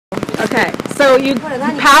Okay, so you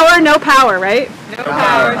power, no power, right? No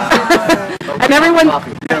power. And everyone,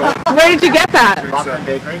 where did you get that?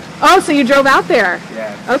 Oh, so you drove out there?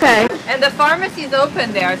 Yeah. Okay. And the pharmacy's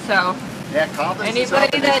open there, so Yeah, Cobblins is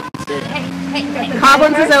anybody open. that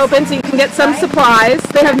Cobblins is open, so you can get some supplies.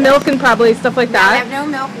 They have milk and probably stuff like They have that. no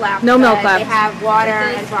milk left. No milk but left. They have water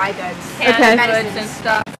and dry goods. Okay. canned goods and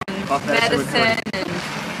stuff, and medicine, and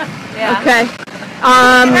yeah. Okay.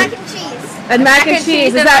 Mac and cheese. And mac and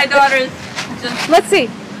cheese. Is and that? my daughter's just Let's see.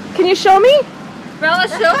 Can you show me? Bella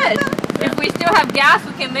should. If we still have gas,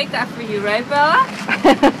 we can make that for you, right, Bella?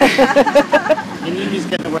 And you just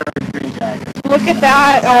get to wear a green jacket. Look at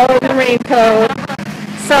that. Oh, the raincoat.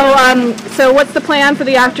 So what's the plan for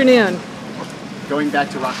the afternoon? Going back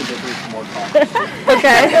to Rock and Bakery for more coffee.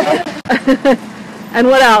 Okay. And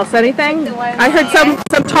what else? Anything? I heard some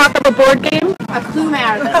talk of a board game. A clue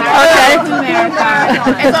marathon. Okay. A clue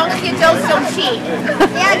marathon. As long as the adults don't cheat.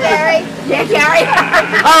 Yeah, Gary. Yeah, Gary.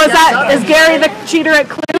 Oh, is Gary the cheater at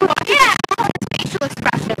Clue? Yeah. Facial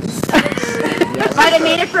expressions. But it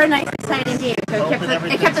made it for a nice, exciting game. So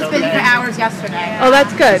it kept us busy for hours yesterday. Oh,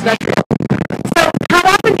 that's good. That's good. So, how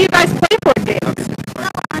often do you guys play board games?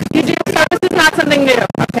 You do. So this is not something new.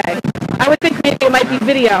 Okay. I would think maybe it might be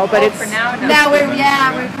video, but it's For now, no. Now we're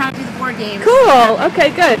trying to do the board games. cool.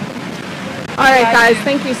 Okay, good. All right, guys.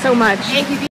 Thank you so much. Thank you.